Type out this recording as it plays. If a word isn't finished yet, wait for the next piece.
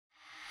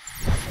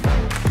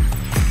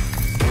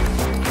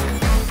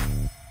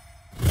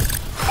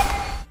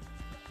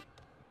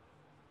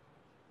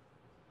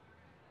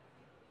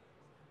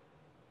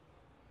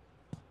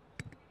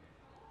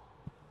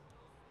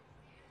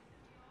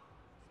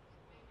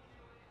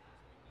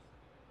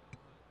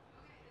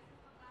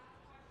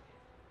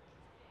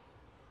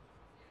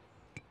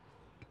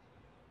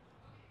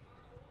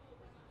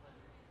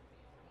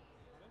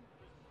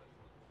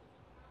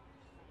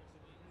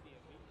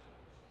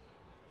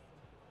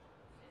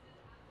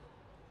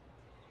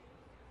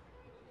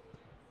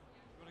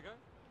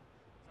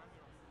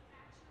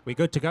We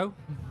good to go?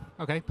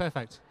 Okay,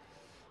 perfect.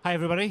 Hi,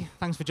 everybody.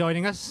 Thanks for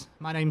joining us.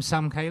 My name's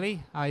Sam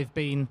Cayley. I've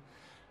been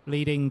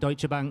leading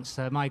Deutsche Bank's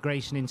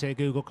migration into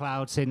Google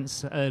Cloud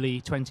since early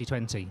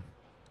 2020.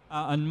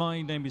 And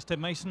my name is Ted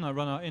Mason. I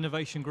run our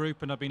innovation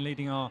group, and I've been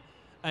leading our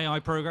AI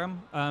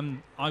program.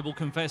 I will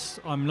confess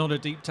I'm not a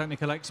deep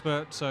technical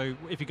expert, so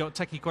if you've got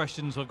techie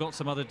questions, I've got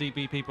some other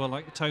DB people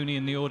like Tony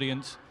in the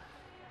audience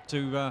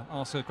to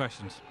ask the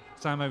questions.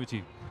 Sam, over to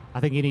you. I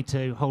think you need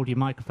to hold your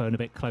microphone a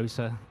bit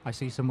closer. I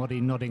see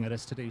somebody nodding at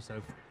us to do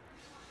so.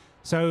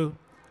 So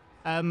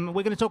we're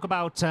going to talk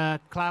about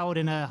cloud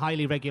in a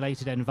highly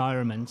regulated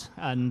environment,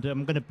 and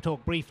I'm going to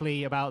talk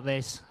briefly about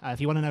this.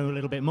 If you want to know a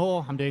little bit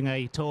more, I'm doing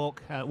a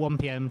talk at 1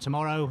 p.m.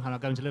 tomorrow, and I'll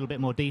go into a little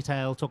bit more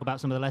detail, talk about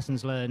some of the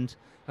lessons learned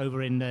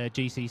over in the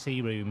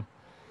GCC room.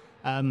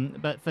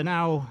 But for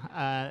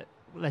now,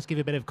 let's give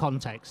you a bit of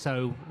context.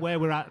 So where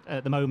we're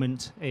at the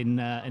moment in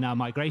our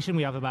migration,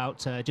 we have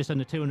about just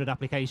under 200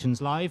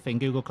 applications live in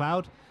Google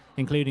Cloud,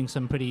 including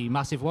some pretty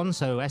massive ones.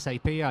 So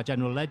SAP, our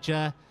general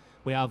ledger.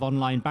 We have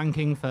online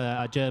banking for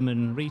our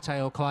German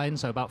retail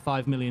clients, so about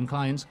 5 million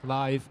clients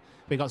live.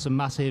 We've got some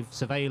massive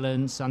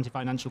surveillance,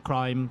 anti-financial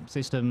crime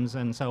systems,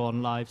 and so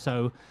on live.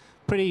 So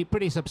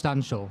pretty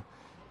substantial.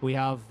 We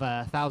have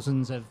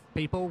thousands of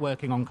people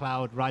working on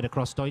cloud right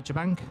across Deutsche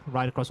Bank,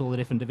 right across all the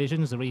different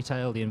divisions, the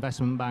retail, the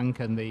investment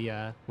bank, and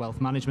the wealth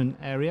management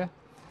area.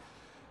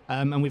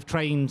 And we've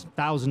trained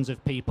thousands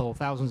of people,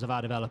 thousands of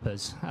our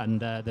developers. And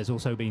there's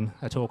also been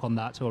a talk on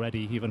that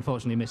already. You've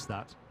unfortunately missed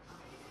that.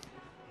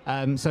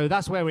 So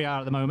that's where we are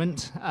at the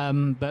moment.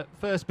 But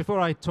first,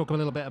 before I talk a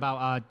little bit about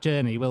our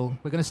journey, we're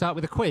going to start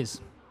with a quiz.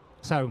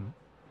 So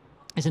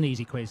it's an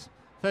easy quiz.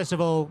 First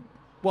of all,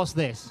 what's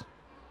this?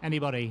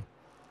 Anybody?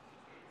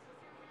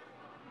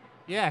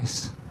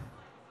 Yes,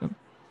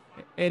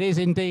 it is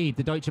indeed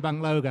the Deutsche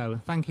Bank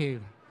logo. Thank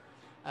you.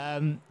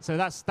 So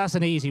that's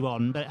an easy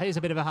one, but here's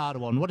a bit of a harder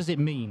one. What does it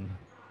mean?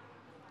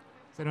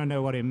 Does anyone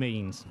know what it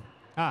means?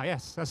 Ah,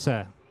 yes, that's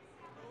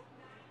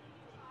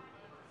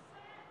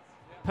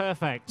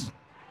perfect.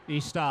 You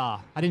star.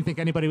 I didn't think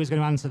anybody was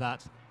going to answer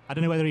that. I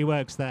don't know whether he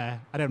works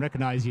there. I don't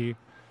recognize you.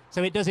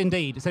 So it does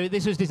indeed. So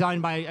this was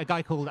designed by a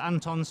guy called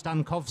Anton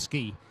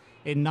Stankovsky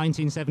in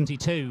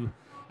 1972.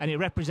 And it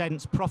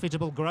represents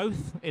profitable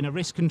growth in a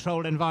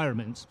risk-controlled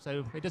environment.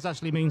 So it does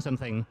actually mean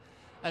something.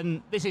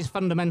 And this is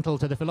fundamental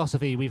to the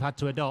philosophy we've had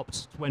to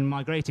adopt when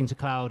migrating to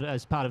cloud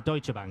as part of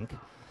Deutsche Bank.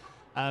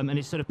 And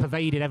it's sort of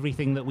pervaded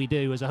everything that we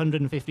do. As a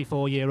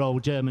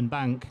 154-year-old German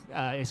bank,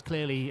 it's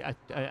clearly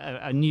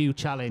a new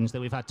challenge that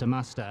we've had to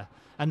master.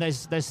 And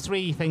there's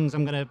three things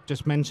I'm going to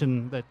just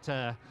mention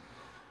that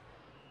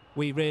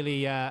we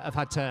really have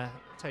had to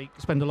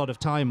spend a lot of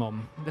time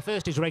on. The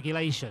first is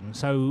regulation.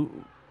 So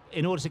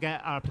in order to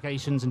get our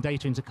applications and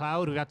data into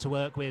cloud, we've had to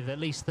work with at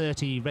least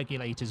 30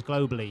 regulators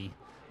globally.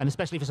 And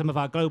especially for some of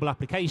our global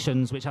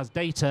applications, which has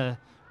data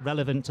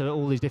relevant to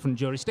all these different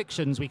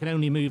jurisdictions, we can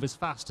only move as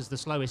fast as the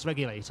slowest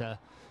regulator.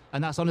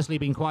 And that's honestly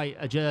been quite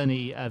a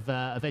journey of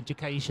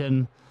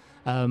education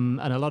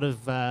and a lot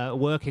of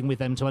working with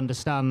them to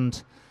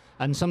understand.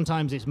 And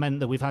sometimes it's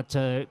meant that we've had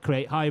to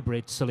create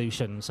hybrid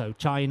solutions. So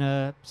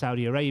China,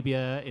 Saudi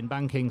Arabia, in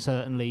banking,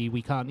 certainly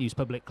we can't use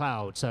public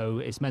cloud. So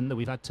it's meant that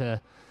we've had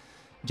to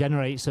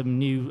generate some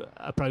new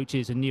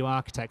approaches and new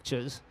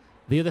architectures.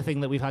 The other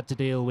thing that we've had to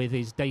deal with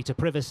is data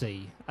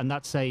privacy, and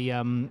that's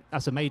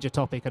a major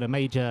topic and a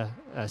major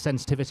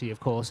sensitivity, of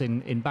course,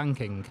 in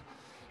banking.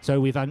 So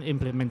we've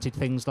implemented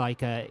things like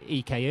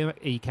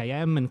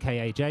EKM and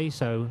KAJ,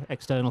 so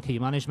external key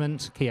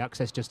management, key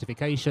access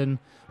justification.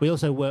 We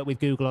also work with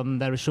Google on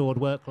their assured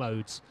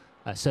workloads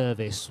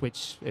service,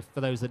 which,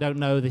 for those that don't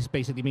know, this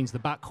basically means the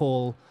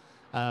backhaul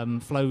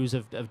flows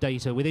of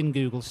data within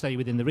Google stay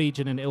within the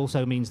region, and it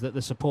also means that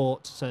the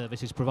support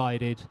service is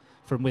provided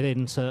from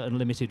within certain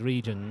limited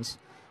regions.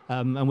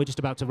 And we're just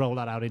about to roll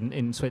that out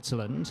in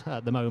Switzerland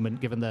at the moment,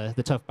 given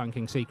the tough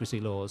banking secrecy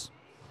laws.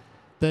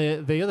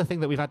 The other thing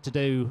that we've had to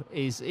do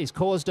is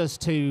caused us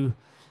to,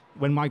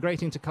 when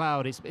migrating to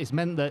cloud, it's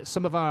meant that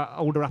some of our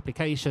older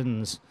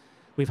applications,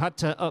 we've had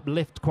to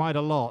uplift quite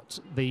a lot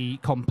the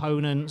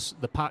components,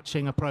 the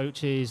patching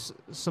approaches,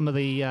 some of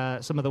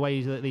the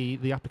ways that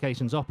the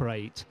applications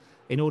operate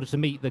in order to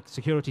meet the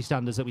security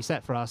standards that we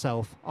set for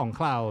ourselves on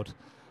cloud.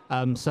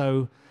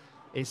 So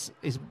it's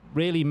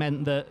really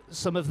meant that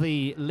some of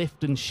the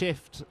lift and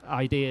shift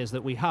ideas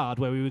that we had,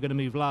 where we were going to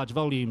move large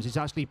volumes, is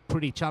actually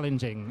pretty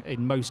challenging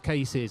in most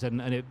cases, and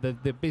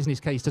the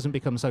business case doesn't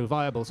become so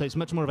viable. So it's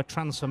much more of a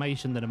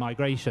transformation than a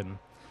migration.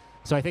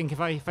 So I think if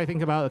I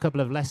think about a couple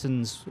of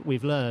lessons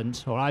we've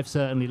learned, or I've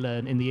certainly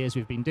learned in the years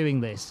we've been doing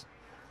this,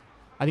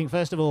 I think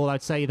first of all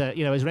I'd say that,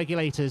 as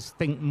regulators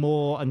think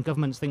more and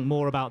governments think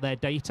more about their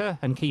data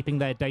and keeping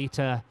their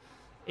data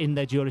in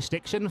their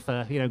jurisdiction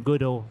for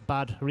good or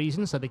bad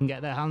reasons, so they can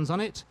get their hands on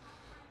it.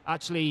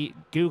 Actually,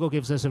 Google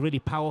gives us a really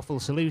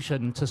powerful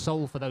solution to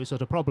solve for those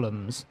sort of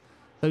problems.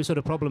 Those sort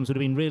of problems would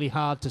have been really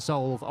hard to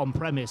solve on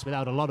premise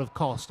without a lot of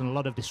cost and a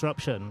lot of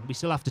disruption. We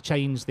still have to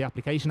change the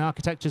application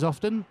architectures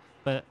often,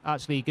 but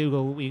actually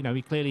Google,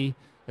 we clearly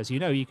As you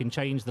know, you can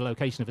change the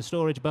location of a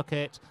storage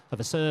bucket, of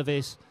a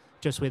service,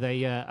 just with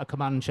a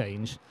command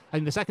change.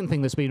 And the second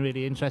thing that's been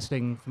really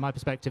interesting from my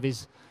perspective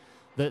is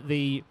that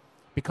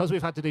because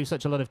we've had to do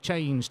such a lot of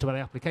change to our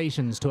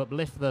applications to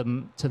uplift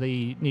them to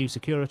the new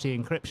security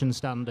encryption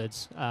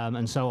standards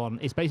and so on,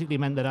 it's basically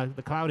meant that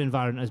the cloud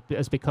environment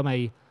has become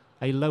a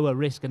lower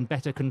risk and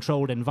better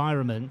controlled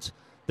environment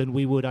than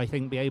we would, I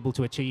think, be able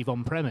to achieve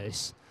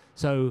on-premise.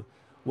 So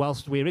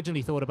whilst we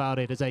originally thought about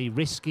it as a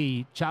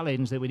risky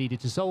challenge that we needed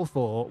to solve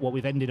for, what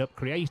we've ended up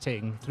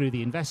creating through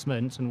the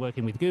investment and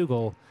working with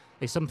Google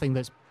is something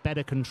that's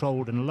better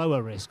controlled and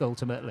lower risk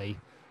ultimately.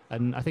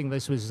 And I think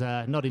this was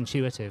not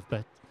intuitive,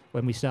 but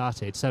when we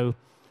started. So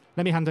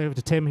let me hand over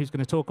to Tim, who's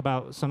going to talk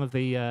about some of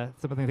the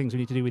things we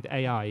need to do with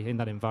AI in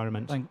that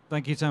environment.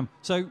 Thank you, Tim.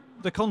 So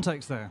the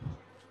context there,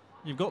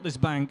 you've got this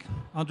bank,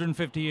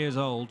 150 years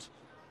old,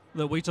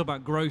 that we talk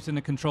about growth in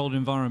a controlled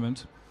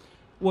environment.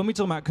 When we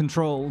talk about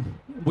control,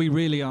 we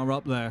really are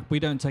up there. We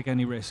don't take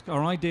any risk.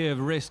 Our idea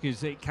of risk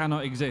is it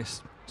cannot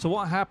exist. So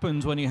what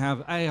happens when you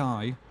have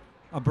AI,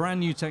 a brand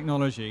new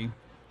technology,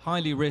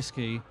 highly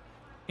risky,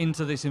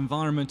 into this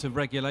environment of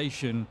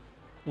regulation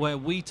where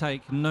we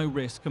take no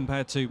risk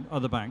compared to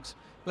other banks?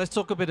 Let's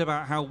talk a bit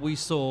about how we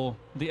saw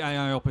the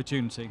AI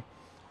opportunity.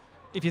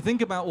 If you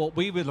think about what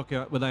we would look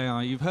at with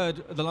AI, you've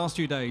heard the last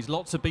few days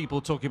lots of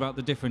people talking about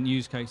the different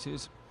use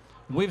cases.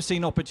 We've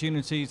seen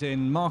opportunities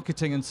in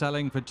marketing and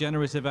selling for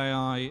generative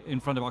AI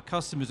in front of our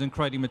customers and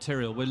creating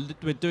material.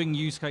 We're doing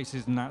use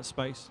cases in that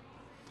space.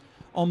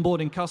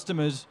 Onboarding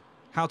customers,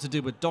 how to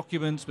deal with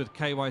documents, with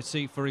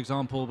KYC, for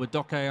example, with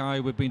Doc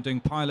AI, we've been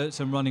doing pilots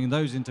and running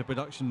those into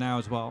production now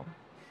as well.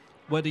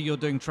 Whether you're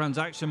doing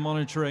transaction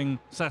monitoring,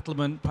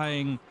 settlement,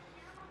 paying,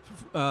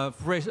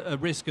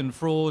 risk and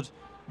fraud,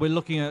 we're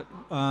looking at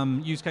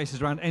use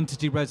cases around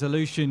entity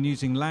resolution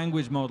using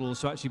language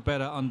models to actually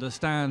better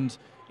understand,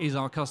 is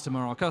our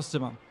customer our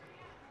customer?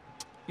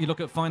 You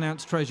look at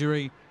finance,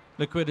 treasury,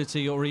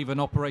 liquidity, or even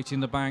operating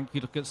the bank.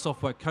 You look at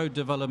software code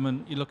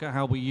development. You look at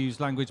how we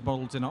use language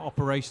models in our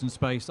operations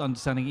space,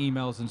 understanding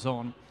emails and so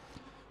on.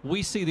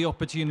 We see the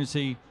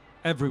opportunity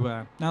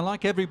everywhere. Now,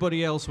 like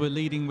everybody else, we're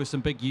leading with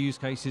some big use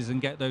cases and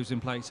get those in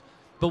place.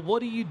 But what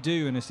do you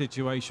do in a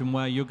situation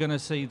where you're going to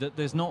see that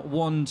there's not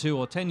 1, 2,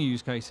 or 10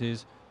 use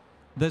cases,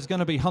 there's going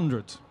to be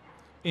hundreds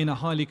in a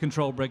highly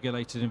controlled,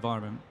 regulated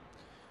environment?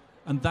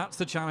 And that's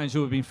the challenge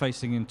that we've been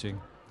facing into.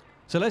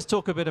 So let's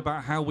talk a bit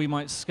about how we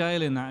might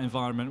scale in that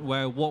environment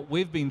where what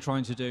we've been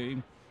trying to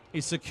do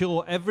is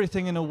secure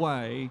everything in a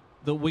way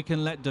that we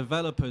can let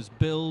developers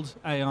build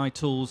AI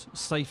tools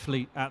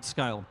safely at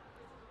scale.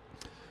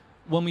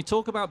 When we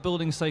talk about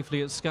building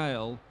safely at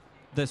scale,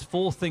 there's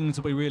 4 things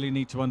that we really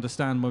need to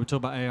understand when we talk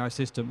about AI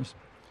systems.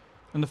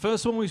 And the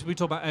first one, we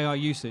talk about AI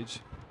usage.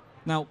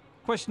 Now,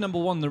 question number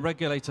 1 the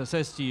regulator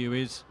says to you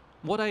is,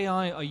 what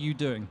AI are you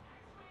doing?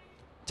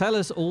 Tell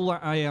us all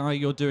that AI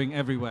you're doing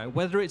everywhere.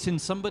 Whether it's in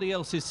somebody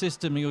else's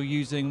system you're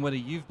using, whether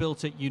you've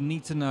built it, you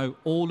need to know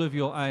all of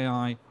your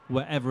AI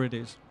wherever it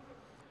is.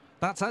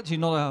 That's actually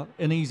not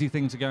an easy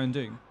thing to go and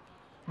do.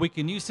 We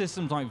can use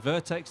systems like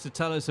Vertex to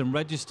tell us and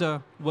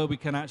register where we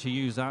can actually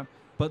use that,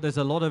 but there's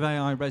a lot of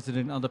AI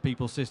resident in other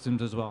people's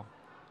systems as well.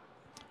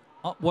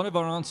 One of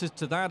our answers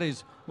to that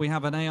is we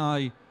have an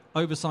AI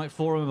oversight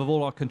forum of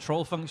all our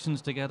control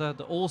functions together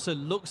that also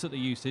looks at the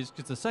uses,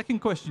 because the second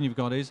question you've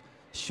got is,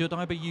 should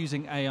I be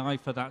using AI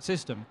for that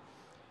system?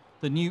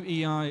 The new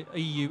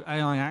EU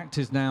AI Act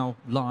is now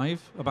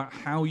live about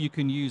how you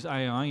can use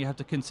AI. You have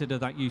to consider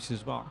that use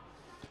as well.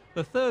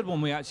 The third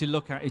one we actually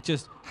look at is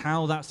just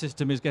how that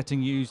system is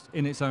getting used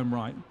in its own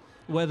right.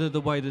 Whether the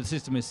way the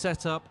system is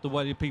set up, the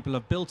way that people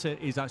have built it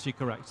is actually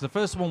correct. So the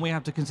first one we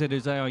have to consider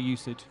is AI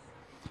usage.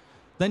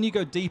 Then you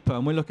go deeper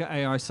and we look at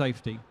AI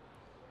safety.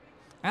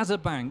 As a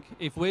bank,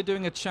 if we're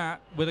doing a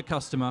chat with a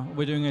customer,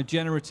 we're doing a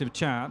generative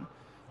chat,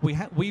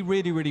 we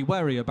really, really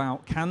worry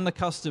about, can the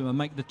customer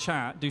make the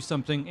chat do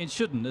something it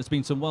shouldn't? There's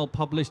been some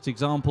well-published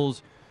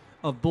examples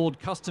of bored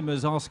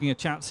customers asking a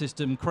chat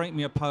system, create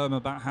me a poem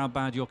about how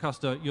bad your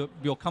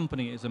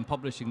company is, and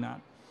publishing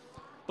that.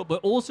 But we're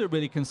also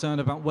really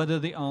concerned about whether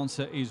the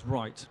answer is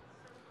right.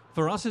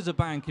 For us as a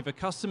bank, if a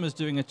customer's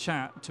doing a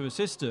chat to a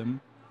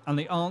system and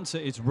the answer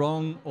is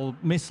wrong or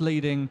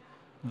misleading,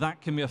 that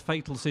can be a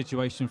fatal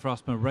situation for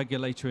us from a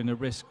regulator and a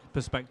risk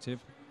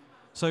perspective.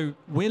 So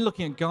we're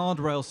looking at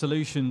guardrail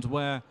solutions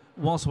where,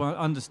 whilst we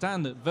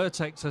understand that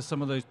Vertex has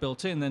some of those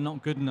built in, they're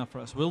not good enough for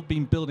us. We'll be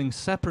building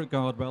separate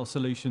guardrail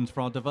solutions for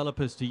our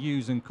developers to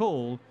use and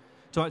call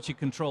to actually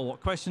control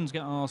what questions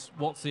get asked,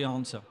 what's the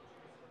answer.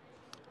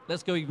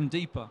 Let's go even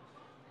deeper.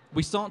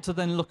 We start to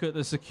then look at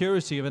the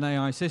security of an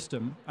AI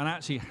system and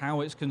actually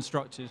how it's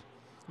constructed.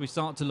 We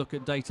start to look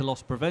at data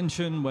loss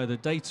prevention, where the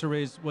data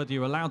is, whether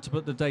you're allowed to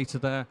put the data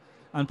there,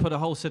 and put a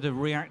whole set of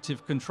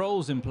reactive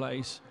controls in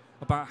place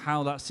about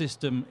how that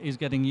system is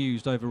getting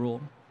used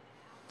overall.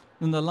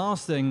 And the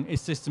last thing is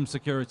system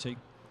security.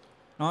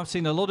 Now, I've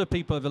seen a lot of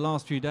people over the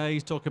last few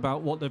days talk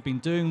about what they've been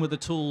doing with the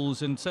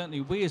tools, and certainly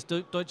we as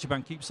Deutsche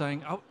Bank keep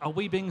saying, are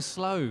we being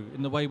slow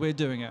in the way we're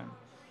doing it?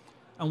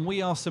 And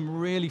we ask some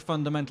really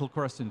fundamental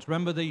questions.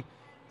 Remember, the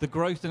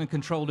growth in a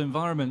controlled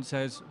environment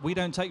says we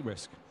don't take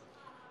risk.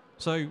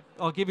 So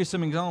I'll give you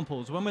some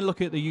examples. When we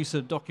look at the use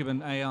of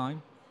document AI,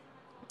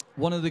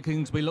 one of the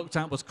things we looked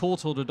at was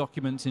court order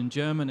documents in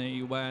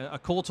Germany, where a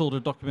court order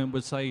document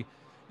would say,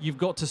 you've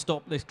got to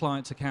stop this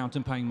client's account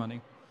and paying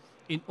money.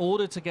 In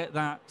order to get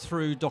that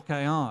through Doc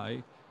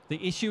AI,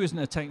 the issue isn't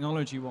a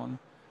technology one.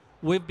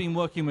 We've been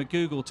working with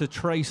Google to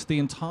trace the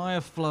entire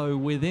flow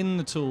within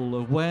the tool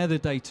of where the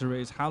data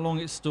is, how long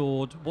it's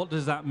stored, what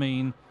does that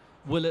mean,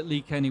 will it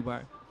leak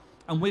anywhere?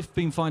 And we've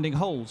been finding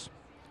holes.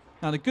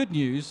 Now, the good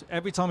news,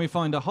 every time we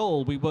find a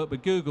hole, we work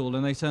with Google,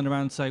 and they turn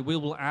around and say, we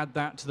will add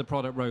that to the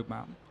product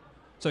roadmap.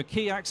 So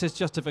key access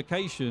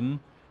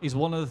justification is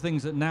one of the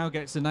things that now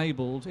gets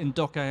enabled in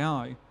Doc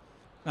AI.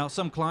 Now,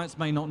 some clients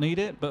may not need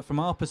it, but from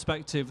our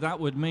perspective, that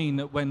would mean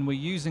that when we're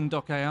using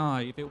Doc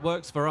AI, if it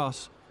works for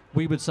us,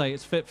 we would say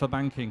it's fit for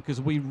banking,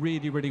 because we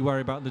really, really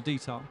worry about the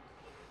detail.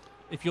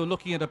 If you're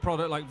looking at a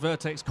product like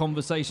Vertex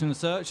Conversation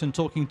Search and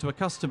talking to a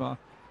customer,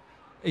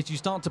 as you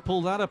start to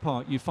pull that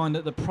apart, you find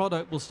that the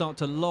product will start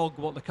to log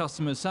what the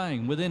customer is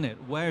saying within it.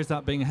 Where is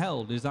that being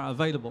held? Is that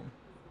available?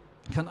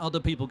 Can other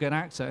people get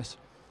access?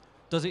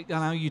 Does it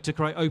allow you to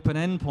create open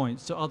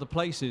endpoints to other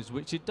places,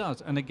 which it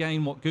does? And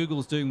again, what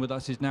Google's doing with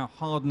us is now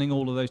hardening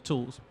all of those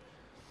tools.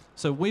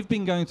 So we've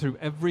been going through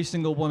every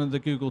single one of the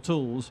Google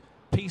tools,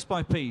 piece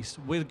by piece,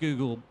 with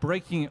Google,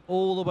 breaking it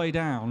all the way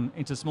down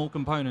into small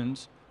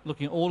components,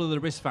 looking at all of the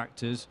risk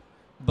factors.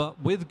 But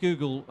with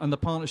Google and the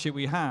partnership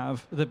we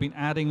have, they've been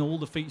adding all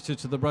the features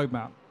to the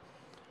roadmap.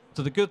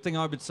 So the good thing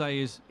I would say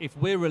is, if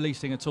we're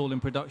releasing a tool in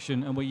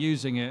production and we're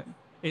using it,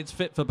 it's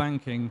fit for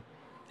banking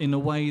in a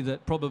way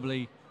that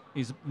probably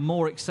is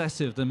more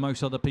excessive than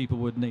most other people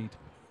would need.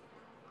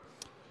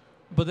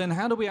 But then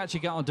how do we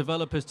actually get our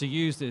developers to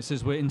use this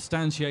as we're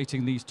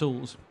instantiating these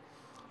tools?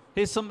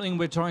 Here's something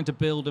we're trying to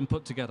build and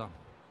put together.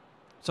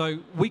 So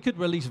we could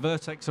release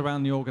Vertex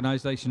around the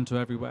organization to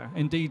everywhere.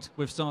 Indeed,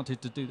 we've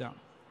started to do that.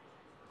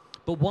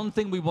 But one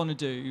thing we want to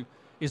do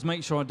is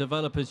make sure our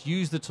developers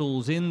use the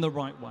tools in the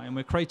right way. And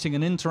we're creating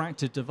an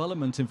interactive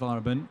development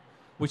environment,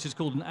 which is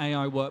called an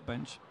AI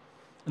workbench.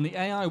 And the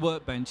AI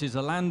workbench is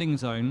a landing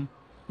zone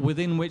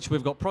within which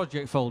we've got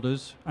project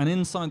folders. And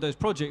inside those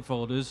project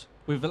folders,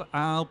 we've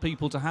allowed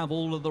people to have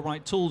all of the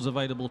right tools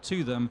available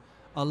to them,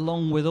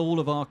 along with all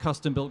of our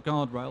custom-built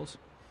guardrails.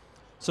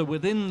 So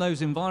within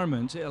those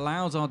environments, it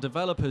allows our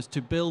developers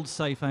to build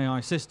safe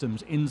AI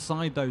systems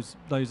inside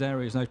those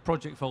areas, those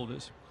project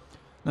folders.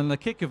 And the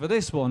kicker for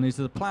this one is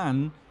the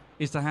plan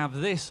is to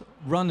have this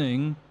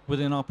running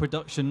within our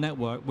production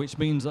network, which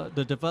means that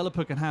the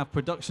developer can have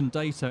production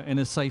data in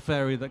a safe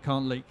area that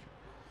can't leak.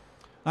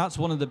 That's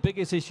one of the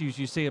biggest issues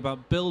you see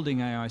about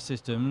building AI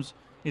systems,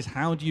 is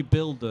how do you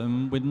build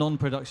them with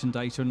non-production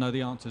data and know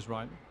the answer's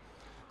right.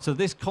 So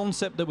this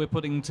concept that we're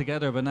putting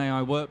together of an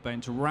AI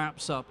workbench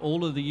wraps up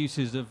all of the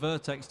uses of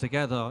Vertex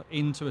together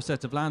into a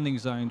set of landing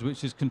zones,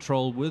 which is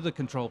controlled with a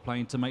control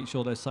plane to make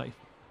sure they're safe.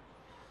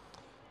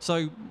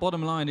 So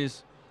bottom line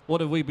is,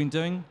 what have we been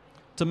doing?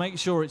 To make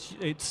sure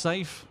it's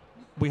safe,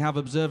 we have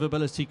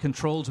observability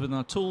controls within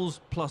our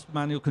tools, plus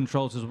manual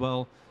controls as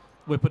well.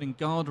 We're putting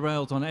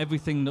guardrails on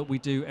everything that we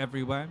do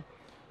everywhere,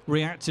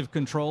 reactive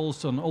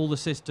controls on all the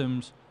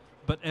systems,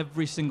 but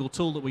every single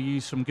tool that we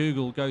use from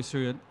Google goes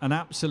through an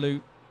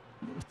absolute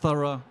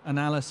thorough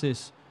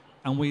analysis,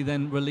 and we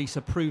then release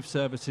approved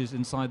services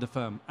inside the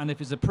firm. And if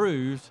it's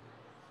approved,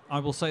 I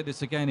will say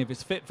this again, if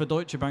it's fit for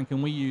Deutsche Bank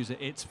and we use it,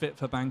 it's fit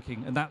for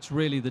banking. And that's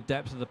really the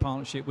depth of the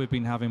partnership we've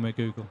been having with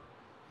Google.